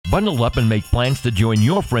Bundle up and make plans to join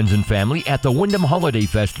your friends and family at the Windham Holiday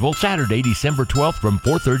Festival Saturday, December 12th from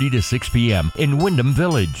 4:30 to 6 p.m. in Windham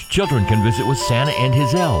Village. Children can visit with Santa and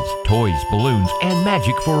his elves, toys, balloons, and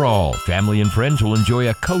magic for all. Family and friends will enjoy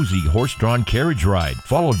a cozy horse-drawn carriage ride,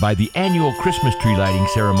 followed by the annual Christmas tree lighting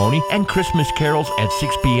ceremony and Christmas carols at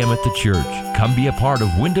 6 p.m. at the church. Come be a part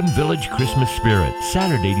of Windham Village Christmas Spirit,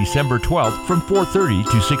 Saturday, December 12th from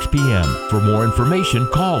 4:30 to 6 p.m. For more information,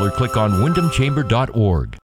 call or click on windhamchamber.org.